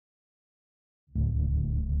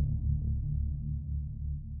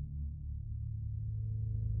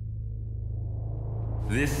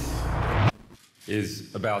This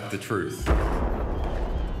is about the truth.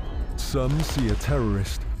 Some see a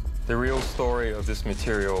terrorist. The real story of this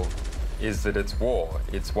material is that it's war.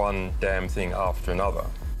 It's one damn thing after another.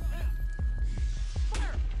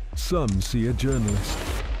 Some see a journalist.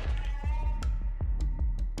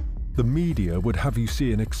 The media would have you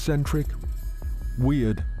see an eccentric,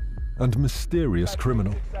 weird, and mysterious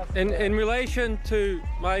criminal. In relation to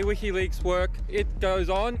my WikiLeaks work, it goes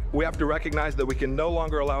on. We have to recognize that we can no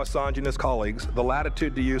longer allow Assange and his colleagues the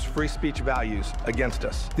latitude to use free speech values against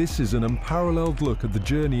us. This is an unparalleled look at the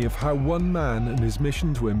journey of how one man and his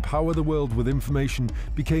mission to empower the world with information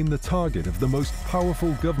became the target of the most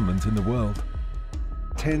powerful government in the world.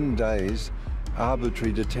 10 days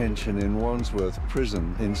arbitrary detention in Wandsworth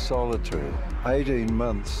Prison in solitary, 18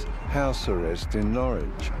 months house arrest in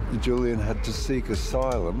Norwich. Julian had to seek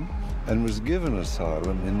asylum and was given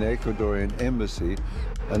asylum in the Ecuadorian embassy,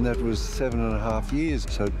 and that was 7.5 years,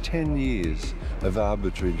 so 10 years of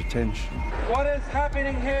arbitrary detention. What is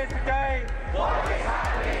happening here today? What is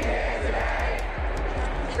happening here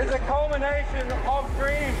today? Is a culmination of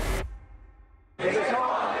dreams. It's a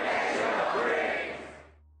culmination of dreams.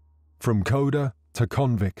 From coder to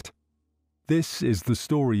convict. This is the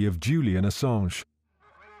story of Julian Assange.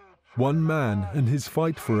 One man and his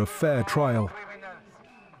fight for a fair trial.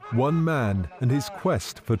 One man and his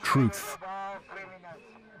quest for truth.